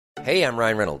Hey, I'm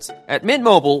Ryan Reynolds. At Mint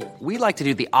Mobile, we like to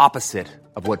do the opposite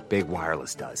of what Big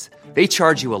Wireless does. They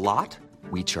charge you a lot,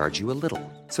 we charge you a little.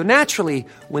 So naturally,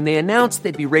 when they announced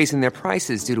they'd be raising their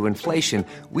prices due to inflation,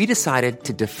 we decided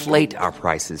to deflate our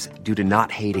prices due to not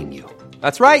hating you.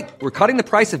 That's right. We're cutting the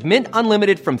price of Mint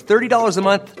Unlimited from $30 a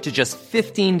month to just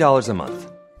 $15 a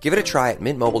month. Give it a try at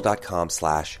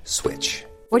mintmobile.com/switch.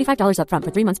 $45 up front for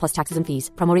 3 months plus taxes and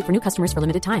fees. Promo rate for new customers for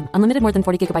limited time. Unlimited more than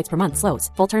 40 gigabytes per month. Slows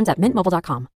full terms at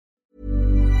mintmobile.com.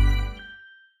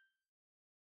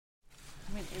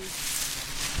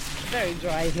 It's very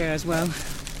dry here as well.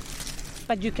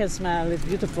 But you can smell it.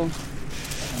 Beautiful.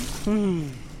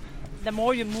 The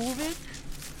more you move it,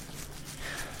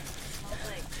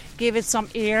 give it some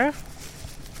air,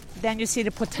 then you see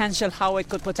the potential, how it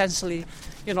could potentially,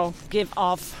 give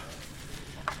off.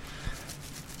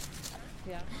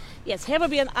 Yeah. Yes, here would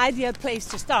be an ideal place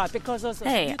to start because of...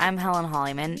 Hey, I'm Helen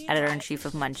Hollyman, editor-in-chief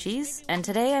of Munchies, and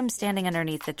today I'm standing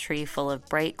underneath a tree full of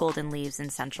bright golden leaves in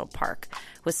Central Park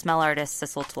with smell artist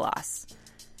Sissel Tlass.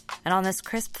 And on this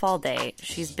crisp fall day,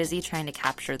 she's busy trying to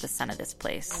capture the scent of this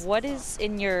place. What is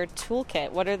in your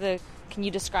toolkit? Can you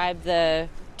describe the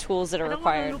tools that are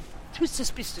required? I don't want to look too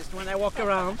suspicious when I walk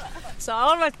around.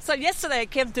 So yesterday I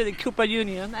came to the Cooper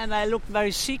Union and I looked very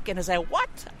chic and I said, what?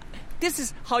 This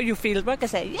is how you feel at work? I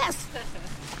say, yes.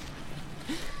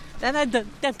 Then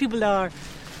people are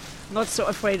not so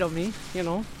afraid of me,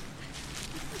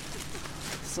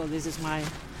 So this is my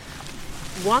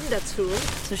wonder tool.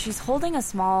 So she's holding a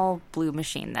small blue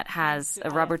machine that has a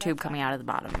rubber tube coming out of the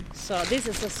bottom. So this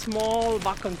is a small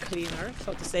vacuum cleaner,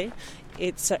 so to say.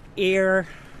 It's an air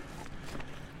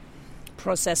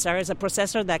processor. It's a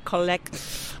processor that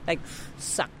collects,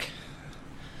 suck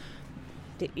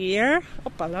the air.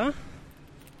 Opala.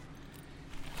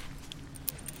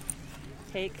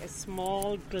 Take a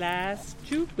small glass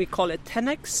tube, we call it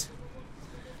Tenex.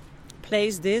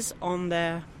 Place this on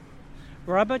the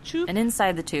rubber tube. And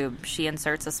inside the tube, she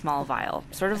inserts a small vial,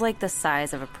 sort of like the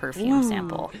size of a perfume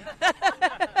sample.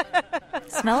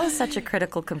 Smell is such a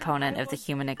critical component of the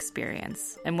human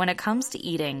experience. And when it comes to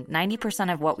eating,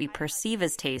 90% of what we perceive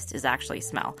as taste is actually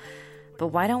smell. But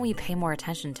why don't we pay more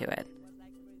attention to it?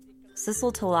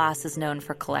 Sissel Tlass is known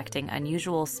for collecting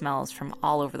unusual smells from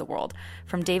all over the world,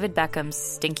 from David Beckham's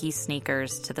stinky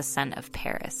sneakers to the scent of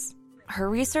Paris. Her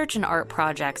research and art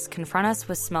projects confront us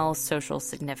with smell's social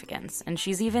significance, and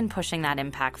she's even pushing that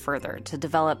impact further to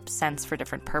develop scents for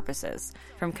different purposes,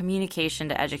 from communication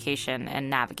to education and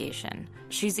navigation.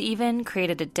 She's even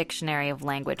created a dictionary of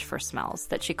language for smells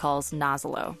that she calls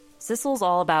Nasalo. Sissel's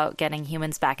all about getting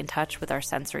humans back in touch with our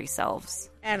sensory selves.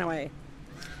 Anyway,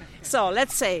 so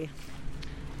let's say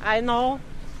I now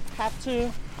have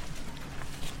to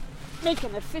make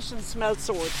an efficient smell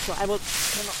sword, so I will...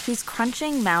 She's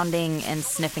crunching, mounding, and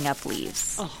sniffing up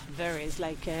leaves. Oh, very. It's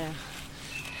like...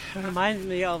 reminds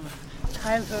me of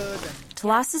childhood.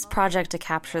 Tlass's project to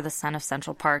capture the scent of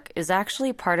Central Park is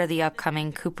actually part of the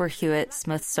upcoming Cooper Hewitt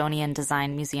Smithsonian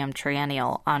Design Museum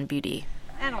Triennial on beauty.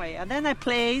 Anyway, and then I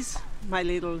place my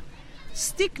little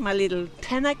stick, my little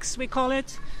Tenex, we call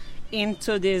it,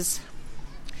 into this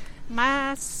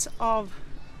mass of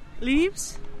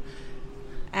leaves,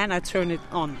 and I turn it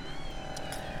on.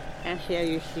 And here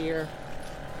you hear,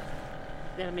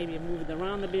 then maybe move it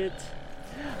around a bit.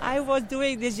 I was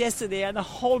doing this yesterday, and a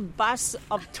whole bus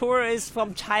of tourists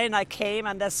from China came,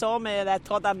 and they saw me, and I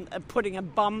thought I'm putting a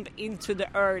bomb into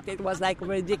the earth. It was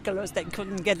ridiculous. They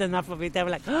couldn't get enough of it. They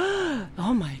were like,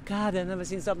 oh my God, I've never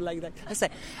seen something like that. I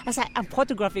said, I'm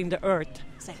photographing the earth.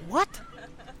 I said, what?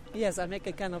 Yes, I make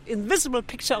a kind of invisible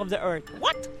picture of the earth.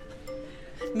 What?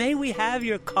 May we have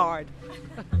your card?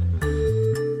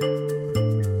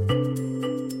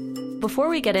 Before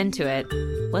we get into it,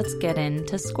 let's get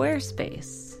into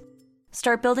Squarespace.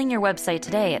 Start building your website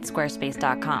today at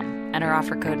squarespace.com. Enter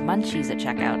offer code MUNCHIES at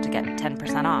checkout to get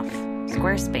 10% off.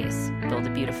 Squarespace. Build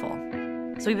it beautiful.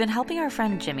 So we've been helping our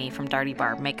friend Jimmy from Darty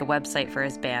Bar make a website for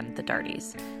his band, The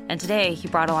Darties. And today he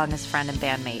brought along his friend and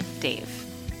bandmate, Dave.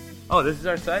 Oh, this is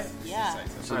our site? Yeah.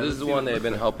 So this is the one they've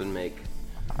been helping make.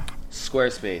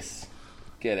 Squarespace.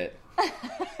 Get it.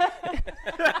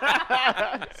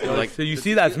 So you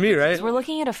see that's me, right? So we're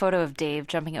looking at a photo of Dave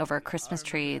jumping over a Christmas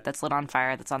tree that's lit on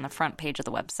fire that's on the front page of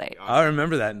the website. I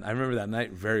remember that. I remember that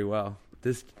night very well.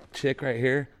 This chick right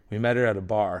here, we met her at a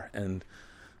bar, and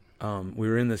we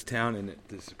were in this town, and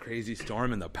this crazy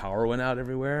storm, and the power went out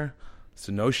everywhere,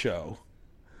 so no show.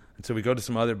 And so we go to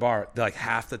some other bar.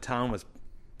 Half the town was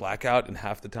blackout, and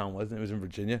half the town wasn't. It was in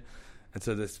Virginia. And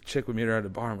so this chick would meet her at a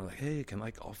bar, and we're like, hey, can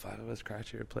all 5 of us crash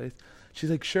at your place? She's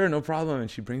like, sure, no problem.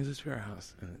 And she brings us to her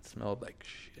house, and it smelled like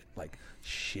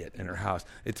shit in her house.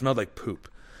 It smelled like poop.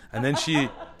 And then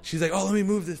she's like, oh, let me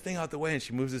move this thing out the way. And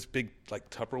she moves this big like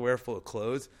Tupperware full of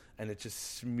clothes, and it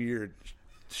just smeared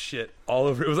shit all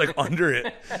over. It was like under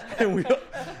it.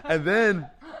 And then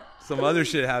some other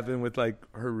shit happened with like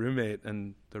her roommate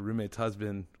and the roommate's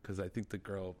husband, because I think the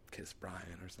girl kissed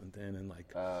Brian or something, and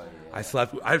like I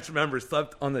remember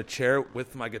slept on the chair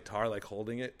with my guitar, like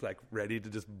holding it, like ready to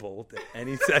just bolt at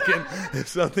any second if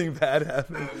something bad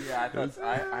happened. Yeah,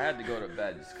 I had to go to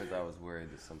bed just because I was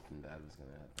worried that something bad was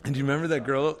gonna happen. And do you remember that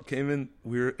girl came in?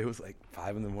 It was like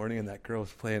 5 a.m, and that girl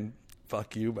was playing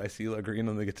 "Fuck You" by CeeLo Green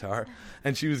on the guitar,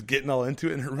 and she was getting all into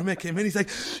it. And her roommate came in. He's like,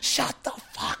 "Shut the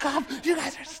fuck up! You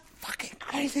guys are fucking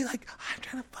crazy! Like, I'm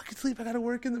trying to fucking sleep. I gotta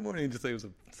work in the morning." Just like, it was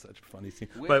such a funny scene.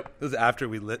 But it was after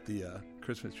we lit the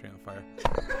Christmas tree on fire.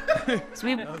 So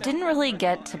we didn't really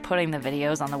get to putting the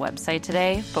videos on the website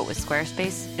today, but with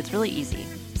Squarespace, it's really easy.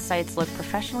 Sites look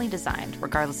professionally designed,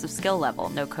 regardless of skill level,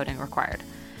 no coding required.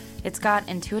 It's got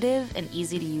intuitive and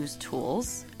easy-to-use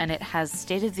tools, and it has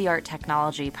state-of-the-art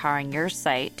technology powering your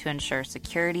site to ensure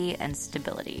security and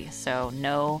stability, so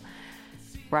no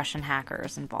Russian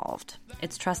hackers involved.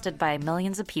 It's trusted by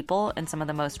millions of people and some of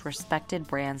the most respected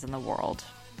brands in the world.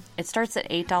 It starts at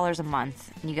 $8 a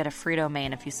month, and you get a free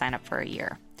domain if you sign up for a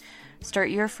year.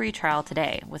 Start your free trial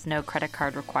today with no credit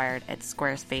card required at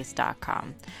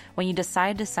squarespace.com. When you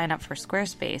decide to sign up for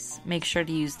Squarespace, make sure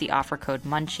to use the offer code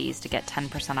MUNCHIES to get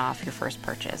 10% off your first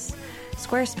purchase.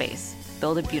 Squarespace.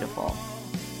 Build it beautiful.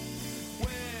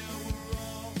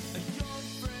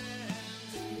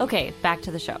 Okay, back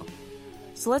to the show.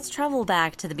 So let's travel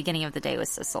back to the beginning of the day with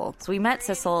Sissel. So we met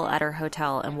Sissel at her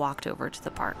hotel and walked over to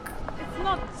the park. It's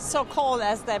not so cold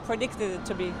as they predicted it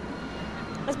to be.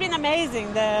 It's been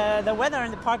amazing. The weather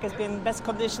in the park has been best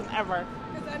condition ever.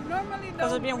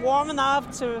 Because it's been warm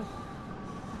enough to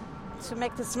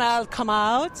make the smell come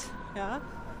out, yeah,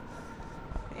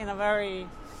 in a very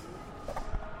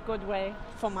good way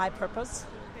for my purpose.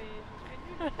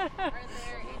 Are there any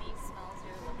smells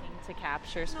you're looking to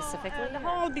capture specifically? The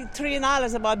whole triennale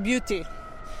is about beauty.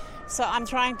 So I'm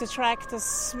trying to track the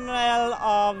smell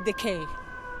of decay.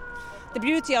 The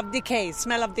beauty of decay,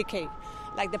 smell of decay.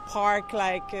 Like the park,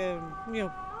 like,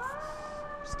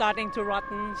 starting to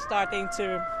rotten, starting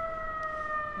to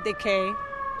decay.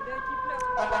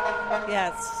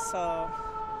 Yes, so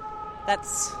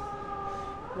that's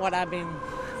what I've been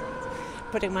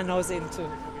putting my nose into.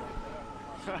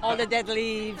 All the dead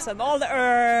leaves and all the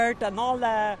earth and all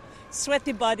the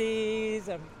sweaty bodies.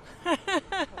 And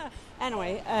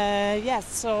anyway,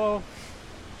 yes, so...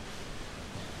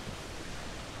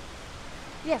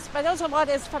 Yes, but also what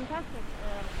is fantastic,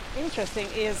 interesting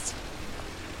is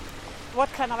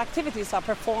what kind of activities are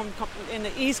performed in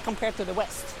the East compared to the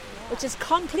West, which is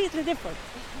completely different.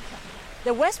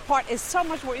 The West part is so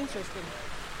much more interesting,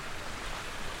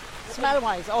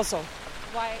 smell-wise also.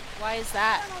 Why is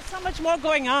that? There's so much more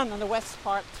going on the West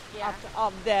part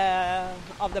of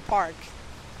the park.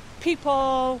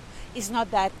 People, it's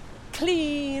not that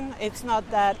clean. It's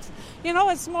not that,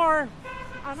 it's more,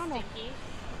 I don't know. Sticky.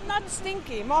 Not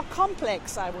stinky, more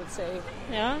complex, I would say.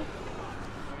 Yeah.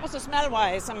 Also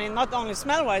smell-wise, I mean, not only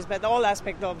smell-wise, but all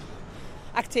aspect of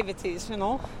activities,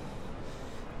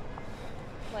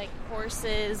 Like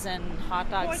horses and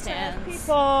hot dog stands.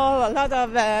 People, a lot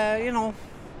of,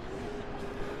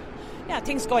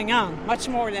 things going on. Much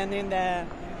more than in the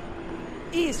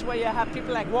East, where you have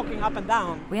people like walking up and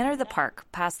down. We entered the park,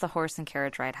 past the horse and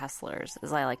carriage ride hustlers,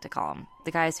 as I like to call them.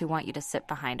 The guys who want you to sit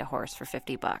behind a horse for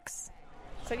 $50.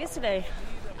 So yesterday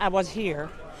I was here,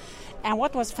 and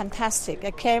what was fantastic,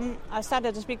 I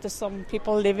started to speak to some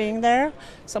people living there,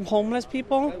 some homeless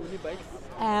people,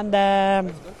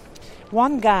 and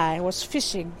one guy was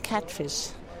fishing catfish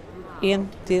in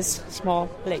this small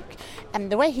lake.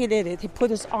 And the way he did it, he put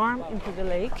his arm into the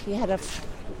lake. He had a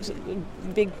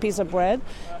big piece of bread.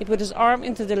 He put his arm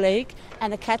into the lake,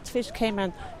 and the catfish came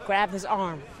and grabbed his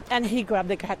arm, and he grabbed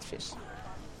the catfish.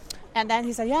 And then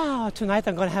he said, yeah, tonight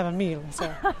I'm going to have a meal.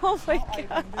 So, Oh my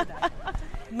God.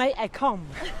 May I come?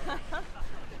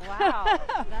 Wow.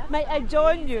 May I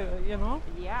join you,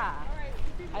 Yeah.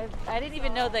 I didn't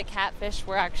even know that catfish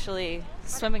were actually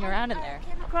swimming around in there.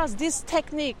 I came across this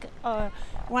technique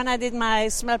when I did my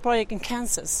smell project in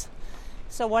Kansas.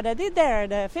 So what I did there,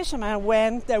 the fishermen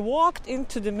walked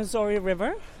into the Missouri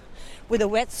River with a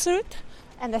wetsuit,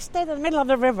 and they stayed in the middle of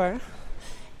the river,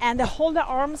 and they hold their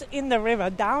arms in the river,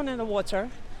 down in the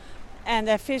water, and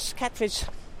the catfish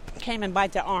came and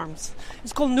bite their arms.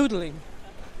 It's called noodling.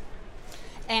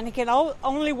 And it can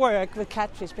only work with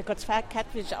catfish because fat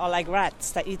catfish are like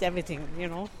rats that eat everything,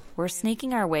 we're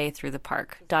snaking our way through the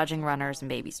park, dodging runners and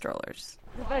baby strollers.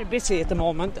 It's very busy at the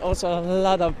moment. Also, a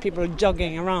lot of people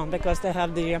jogging around because they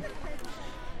have the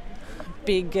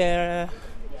big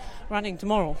running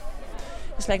tomorrow.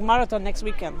 It's like marathon next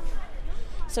weekend.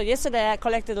 So yesterday I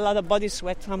collected a lot of body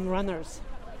sweat from runners.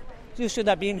 You should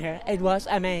have been here. It was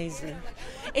amazing.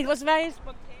 It was very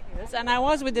spontaneous. And I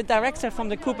was with the director from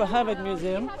the Cooper Herbert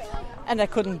Museum, and I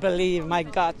couldn't believe my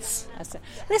guts. I said,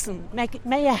 listen,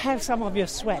 may I have some of your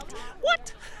sweat?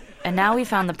 What? And now we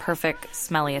found the perfect,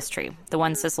 smelliest tree, the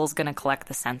one Sissel's going to collect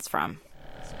the scents from.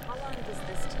 So how long does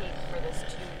this take for this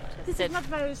tube to This sit? is not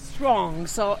very strong,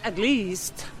 so at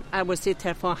least I will sit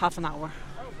here for half an hour.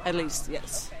 At least,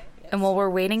 yes. And while we're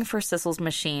waiting for Sissel's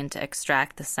machine to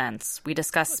extract the scents, we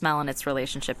discuss smell and its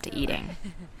relationship to eating.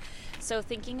 So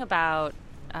thinking about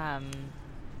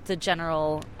the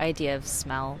general idea of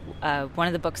smell, one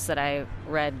of the books that I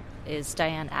read is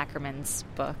Diane Ackerman's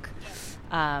book,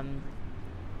 A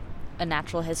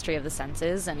Natural History of the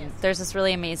Senses. And there's this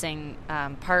really amazing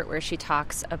part where she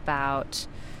talks about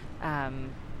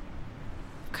kind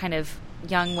of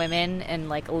young women in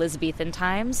like Elizabethan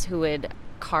times who would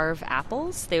carve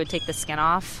apples. They would take the skin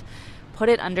off, put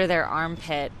it under their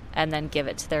armpit, and then give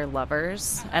it to their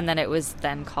lovers. And then it was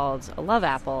then called a love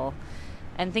apple.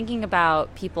 And thinking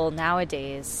about people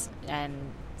nowadays and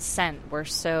scent, we're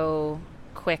so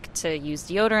quick to use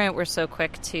deodorant. We're so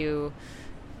quick to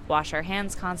wash our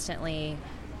hands constantly.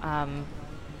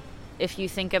 If you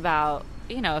think about,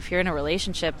 if you're in a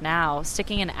relationship now,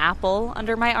 sticking an apple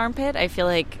under my armpit, I feel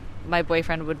like my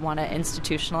boyfriend would want to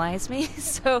institutionalize me.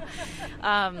 So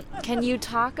can you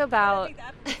talk about...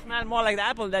 It smells more like the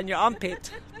apple than your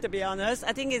armpit, to be honest.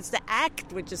 I think it's the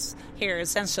act which is here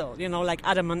essential, like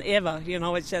Adam and Eva,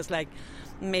 it's just like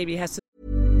maybe has to...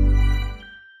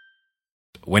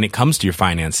 When it comes to your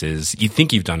finances, you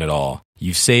think you've done it all.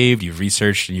 You've saved, you've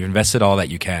researched, and you've invested all that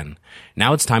you can.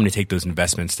 Now it's time to take those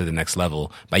investments to the next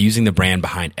level by using the brand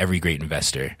behind every great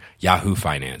investor, Yahoo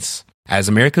Finance. As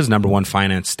America's #1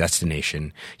 finance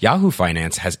destination, Yahoo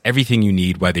Finance has everything you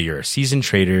need, whether you're a seasoned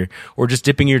trader or just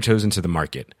dipping your toes into the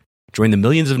market. Join the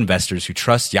millions of investors who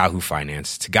trust Yahoo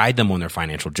Finance to guide them on their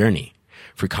financial journey.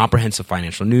 For comprehensive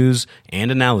financial news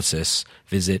and analysis,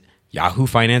 visit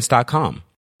yahoofinance.com,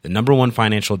 the #1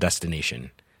 financial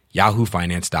destination,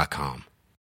 yahoofinance.com.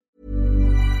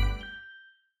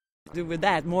 Do with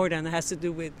that more than it has to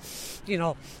do with,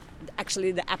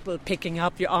 actually the apple picking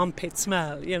up your armpit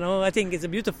smell. I think it's a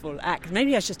beautiful act.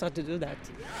 Maybe I should start to do that.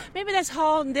 Maybe that's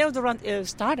how deodorant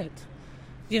started.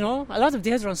 A lot of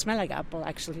deodorant smell like apple,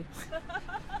 actually.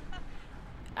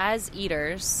 As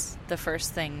eaters, the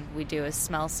first thing we do is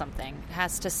smell something. It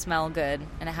has to smell good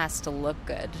and it has to look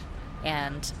good.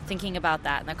 And thinking about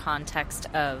that in the context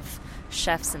of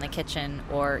chefs in the kitchen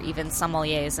or even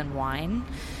sommeliers in wine,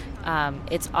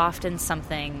 it's often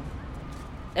something,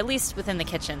 at least within the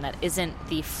kitchen, that isn't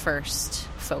the first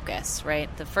focus, right?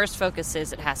 The first focus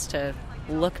is it has to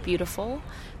look beautiful,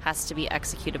 has to be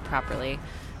executed properly.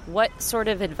 What sort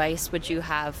of advice would you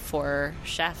have for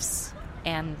chefs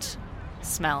and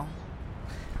smell?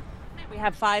 We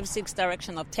have 5-6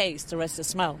 directions of taste, the rest is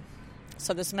smell.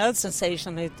 So the smell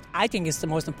sensation, I think, is the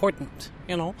most important,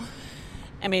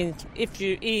 I mean, if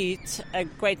you eat a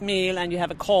great meal and you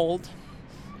have a cold,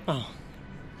 and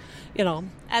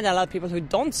a lot of people who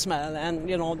don't smell and,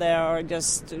 they are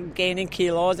just gaining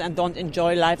kilos and don't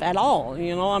enjoy life at all,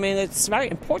 I mean, it's very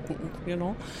important,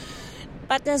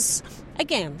 But there's,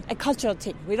 again, a cultural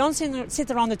thing. We don't sit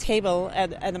around the table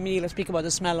at a meal and speak about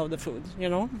the smell of the food,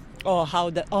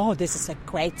 Or this is a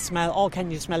great smell. Oh, can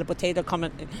you smell a potato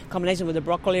combination with the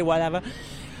broccoli, whatever.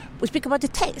 We speak about the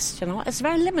taste, It's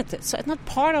very limited. So it's not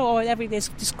part of our everyday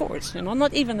discourse,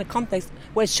 Not even the context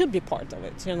where it should be part of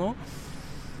it,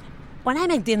 When I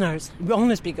make dinners, we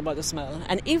only speak about the smell.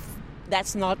 And if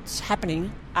that's not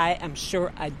happening, I am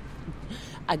sure I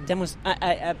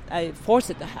force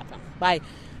it to happen by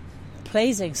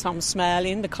placing some smell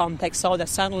in the context so that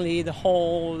suddenly the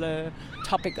whole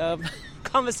topic of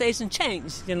conversation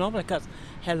changed, because,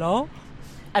 hello,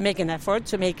 I make an effort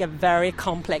to make a very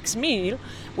complex meal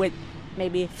with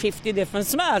maybe 50 different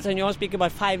smells, and you only speak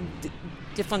about 5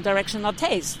 different directions of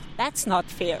taste. That's not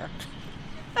fair.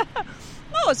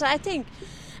 No, so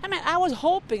I was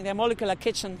hoping the Molecular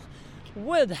Kitchen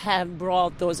would have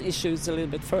brought those issues a little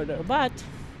bit further, but,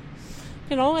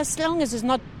 as long as it's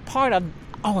not part of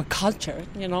our culture,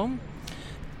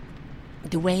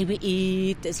 the way we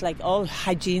eat is like all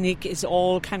hygienic, it's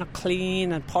all kind of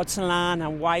clean and porcelain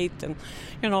and white, and,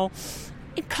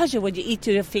 in culture, when you eat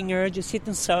with your fingers, you sit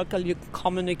in a circle, you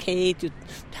communicate, you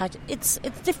touch, it's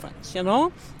different,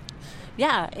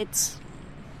 Yeah,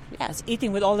 yes,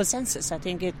 eating with all the senses. I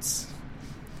think it's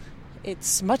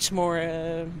much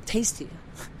more tasty.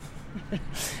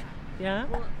 Yeah.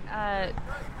 Well,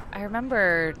 I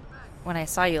remember when I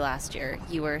saw you last year,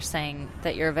 you were saying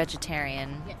that you're a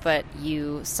vegetarian, but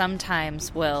you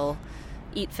sometimes will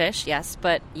eat fish, yes,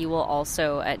 but you will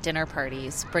also, at dinner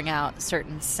parties, bring out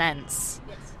certain scents.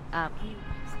 Yes. Can you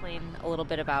explain a little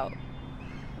bit about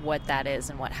what that is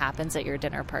and what happens at your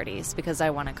dinner parties? Because I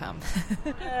want to come.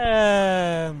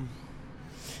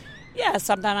 Yeah,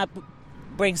 sometimes I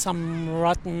bring some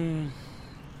rotten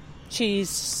cheese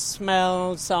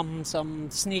smell, some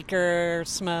sneaker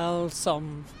smell,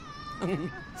 some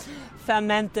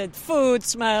fermented food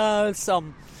smell,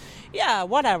 some, yeah,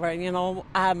 whatever,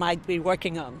 I might be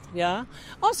working on, yeah.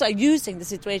 Also, using the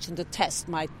situation to test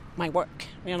my work,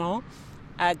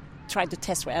 I try to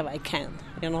test wherever I can,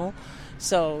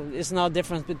 So it's no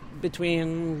difference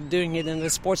between doing it in the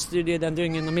sports studio than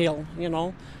doing it in the meal,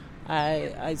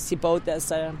 I see both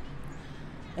as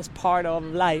part of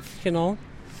life, Yeah,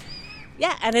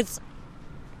 and it's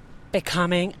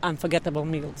becoming unforgettable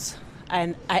meals.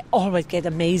 And I always get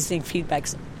amazing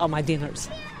feedbacks on my dinners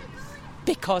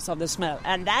because of the smell.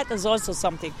 And that is also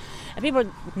something. And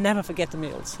people never forget the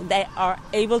meals. They are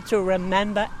able to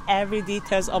remember every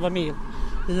details of a meal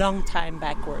long time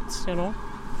backwards,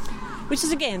 Which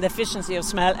is, again, the efficiency of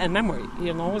smell and memory,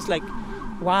 It's like,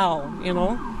 wow,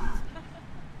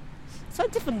 So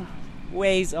different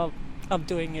ways of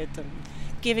doing it and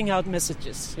giving out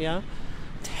messages, yeah?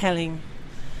 Telling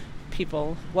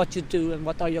people what you do and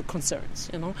what are your concerns,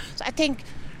 So I think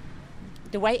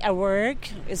the way I work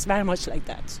is very much like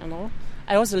that,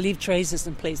 I also leave traces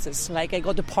in places. Like I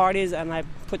go to parties and I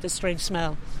put a strange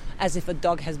smell as if a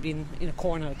dog has been in a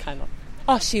corner, kind of.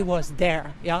 Oh, she was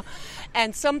there, yeah?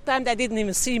 And sometimes they didn't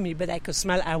even see me, but I could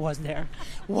smell I was there.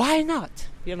 Why not,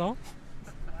 Wow.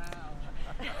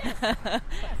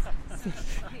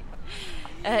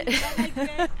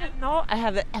 No, I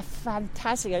have a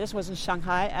fantastic. I just was in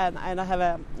Shanghai, and I have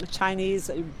a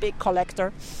Chinese big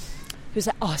collector who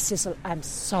said, "Oh, Sissel, I'm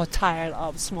so tired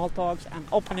of small talks and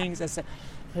openings." I said,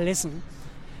 "Listen,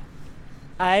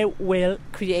 I will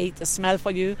create a smell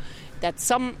for you that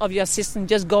some of your assistants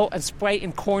just go and spray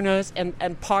in corners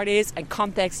and parties and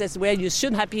contexts where you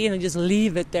shouldn't have been and just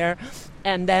leave it there,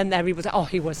 and then everybody say, oh,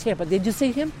 he was here, but did you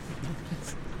see him?"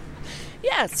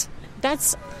 Yes,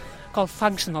 that's called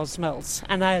functional smells,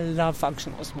 and I love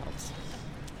functional smells.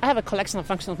 I have a collection of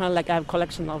functional smells like I have a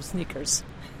collection of sneakers.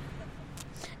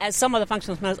 And some of the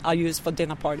functional smells are used for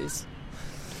dinner parties.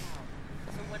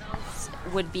 So what else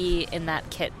would be in that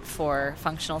kit for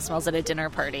functional smells at a dinner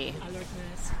party?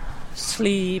 Alertness,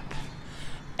 sleep,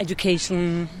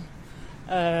 education,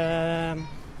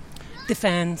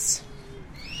 defense,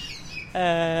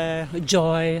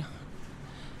 joy.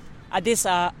 These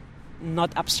are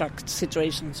not abstract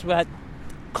situations, but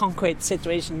concrete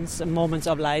situations and moments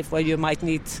of life where you might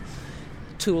need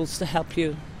tools to help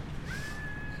you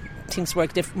things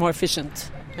work more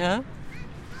efficient. Yeah.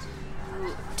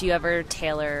 Do you ever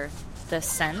tailor the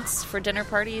scents for dinner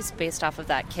parties based off of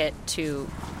that kit to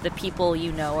the people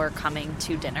are coming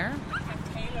to dinner?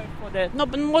 No,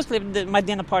 but mostly my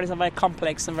dinner parties are very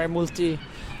complex and very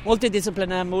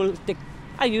multidisciplinary.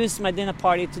 I use my dinner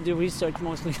party to do research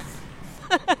mostly.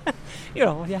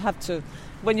 You have to,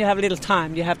 when you have little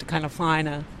time, you have to kind of find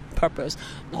a purpose.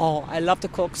 No, I love to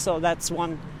cook, so that's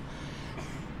one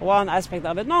aspect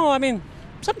of it. No, I mean,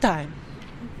 sometimes.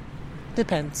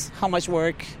 Depends how much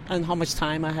work and how much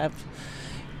time I have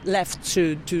left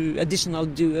to do a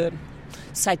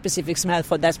site-specific smell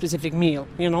for that specific meal.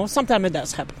 Sometimes it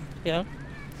does happen, yeah.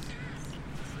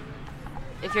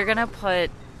 If you're going to put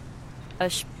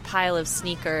a pile of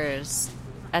sneakers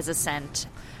as a scent,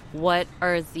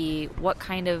 what's the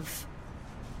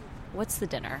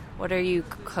dinner? What are you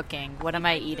cooking? What am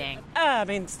I eating? I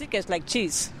mean, sneakers like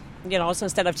cheese. So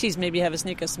instead of cheese, maybe you have a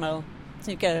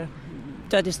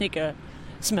dirty sneaker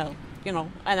smell,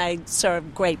 and I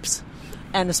serve grapes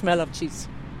and the smell of cheese.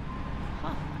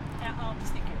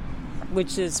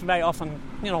 Which is very often,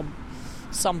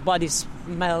 some body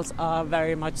smells are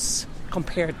very much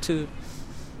compared to,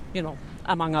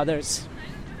 among others,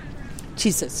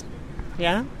 cheeses.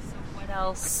 Yeah? What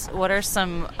else? What are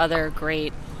some other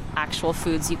great actual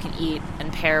foods you can eat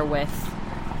and pair with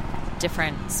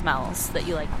different smells that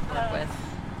you like to work with?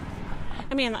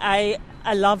 I mean, I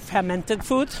love fermented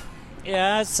food.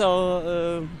 Yeah,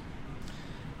 so...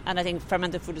 and I think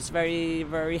fermented food is very,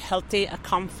 very healthy. I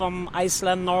come from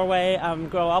Iceland, Norway. I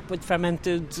grow up with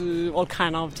fermented all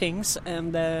kind of things.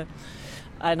 And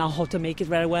I know how to make it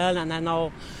very well. And I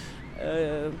know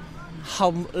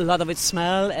how a lot of it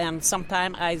smell, and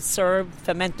sometimes I serve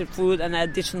fermented food and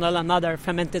additional another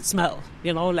fermented smell,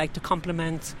 like to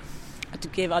complement, to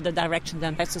give other direction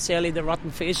than necessarily the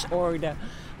rotten fish or the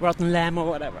rotten lamb or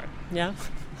whatever. Yeah.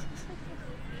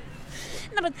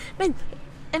 No, but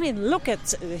I mean, look at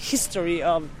the history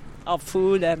of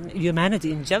food and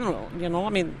humanity in general.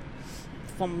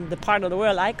 From the part of the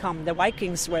world I come, the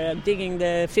Vikings were digging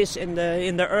the fish in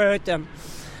the earth, and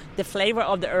the flavor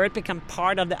of the earth became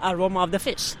part of the aroma of the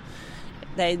fish.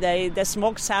 They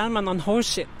smoked salmon on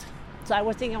horse shit. So I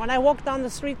was thinking, when I walk down the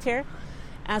street here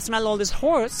and smell all this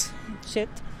horse shit,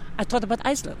 I thought about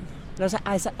Iceland.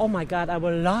 I said, oh my God, I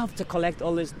would love to collect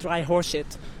all this dry horse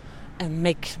shit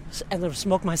and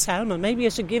smoke my salmon. Maybe I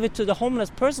should give it to the homeless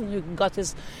person who got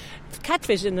his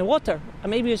catfish in the water. Or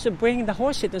maybe I should bring the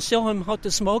horse shit and show him how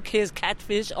to smoke his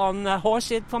catfish on horse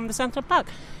shit from the Central Park.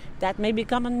 That may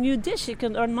become a new dish. You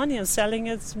can earn money on selling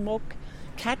it, smoked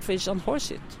catfish on horse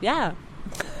shit. Yeah.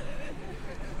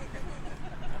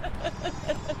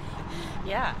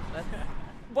 Yeah.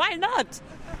 Why not?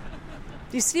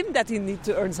 You seem that you need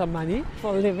to earn some money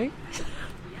for a living.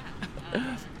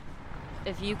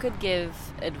 If you could give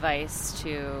advice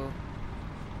to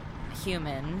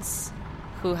humans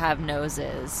who have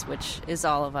noses, which is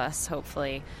all of us,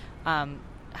 hopefully,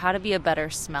 how to be a better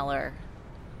smeller,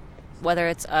 whether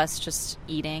it's us just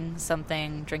eating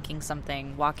something, drinking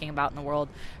something, walking about in the world,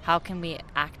 how can we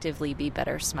actively be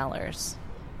better smellers?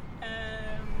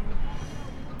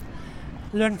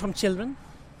 Learn from children.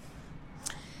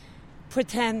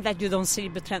 Pretend that you don't see,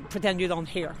 pretend you don't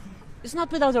hear. It's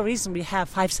not without a reason we have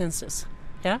 5 senses.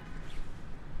 Yeah?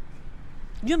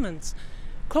 Humans,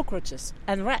 cockroaches,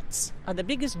 and rats are the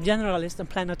biggest generalists on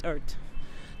planet Earth.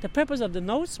 The purpose of the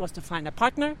nose was to find a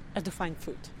partner and to find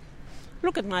food.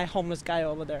 Look at my homeless guy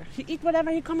over there. He eats whatever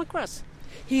he come across.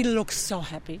 He looks so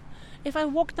happy. If I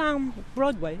walk down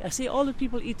Broadway, I see all the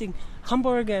people eating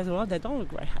hamburgers. Well, they don't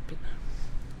look very happy.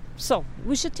 So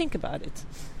we should think about it.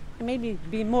 And maybe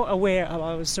be more aware of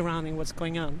our surrounding, what's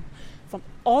going on, from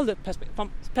all the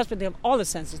perspective of all the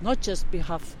senses, not just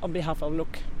on behalf of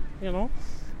look,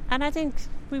 And I think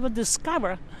we will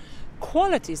discover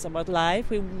qualities about life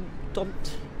we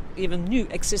don't even knew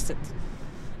existed.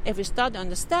 If we start to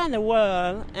understand the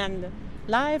world and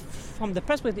life from the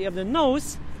perspective of the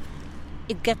nose,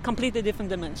 it gets completely different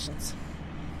dimensions.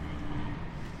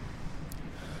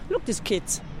 Look, these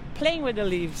kids playing with the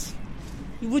leaves.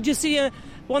 Would you see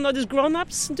one of these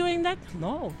grown-ups doing that?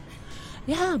 No.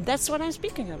 Yeah, that's what I'm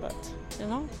speaking about,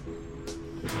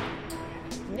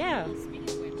 Yeah.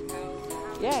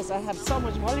 Yes, I have so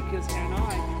much molecules here now.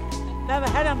 I never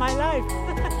had in my life.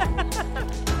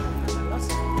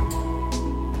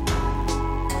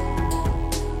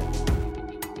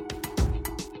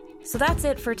 So that's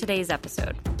it for today's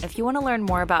episode. If you want to learn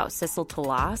more about Sissel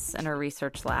Tolaas and her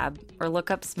research lab, or look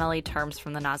up smelly terms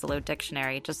from the Nasalo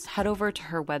Dictionary, just head over to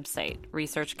her website,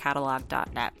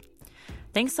 researchcatalog.net.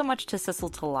 Thanks so much to Sissel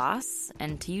Tolaas,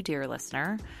 and to you, dear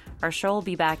listener. Our show will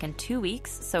be back in 2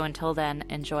 weeks, so until then,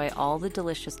 enjoy all the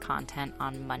delicious content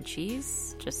on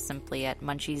Munchies, just simply at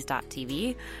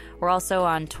munchies.tv. We're also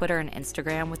on Twitter and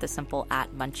Instagram with the simple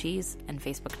 @Munchies, and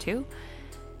Facebook too.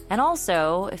 And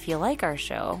also, if you like our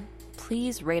show,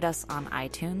 please rate us on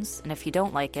iTunes, and if you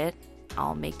don't like it,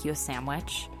 I'll make you a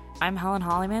sandwich. I'm Helen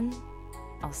Hollyman.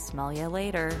 I'll smell you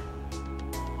later.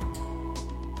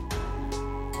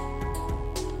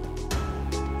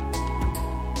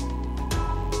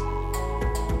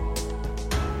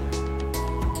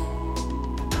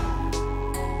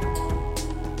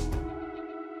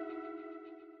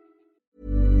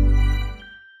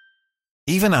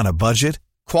 Even on a budget,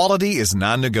 quality is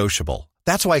non-negotiable.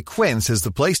 That's why Quince is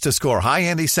the place to score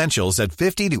high-end essentials at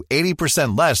 50 to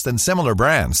 80% less than similar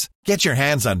brands. Get your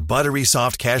hands on buttery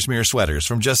soft cashmere sweaters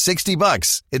from just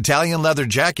 $60, Italian leather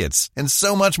jackets, and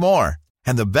so much more.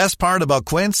 And the best part about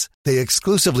Quince, they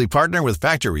exclusively partner with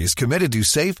factories committed to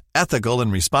safe, ethical,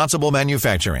 and responsible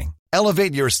manufacturing.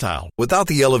 Elevate your style without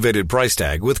the elevated price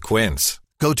tag with Quince.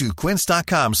 Go to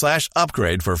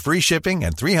quince.com/upgrade for free shipping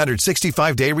and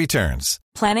 365-day returns.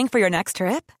 Planning for your next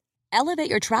trip? Elevate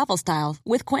your travel style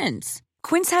with Quince.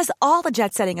 Quince has all the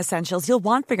jet-setting essentials you'll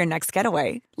want for your next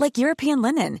getaway, like European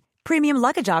linen, premium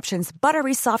luggage options,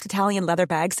 buttery soft Italian leather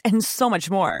bags, and so much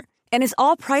more. And is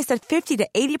all priced at 50 to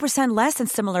 80% less than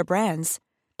similar brands.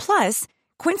 Plus,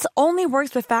 Quince only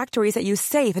works with factories that use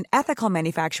safe and ethical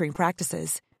manufacturing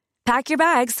practices. Pack your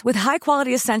bags with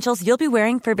high-quality essentials you'll be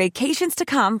wearing for vacations to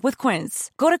come with Quince.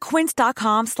 Go to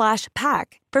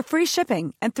quince.com/pack for free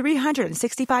shipping and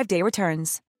 365-day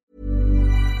returns.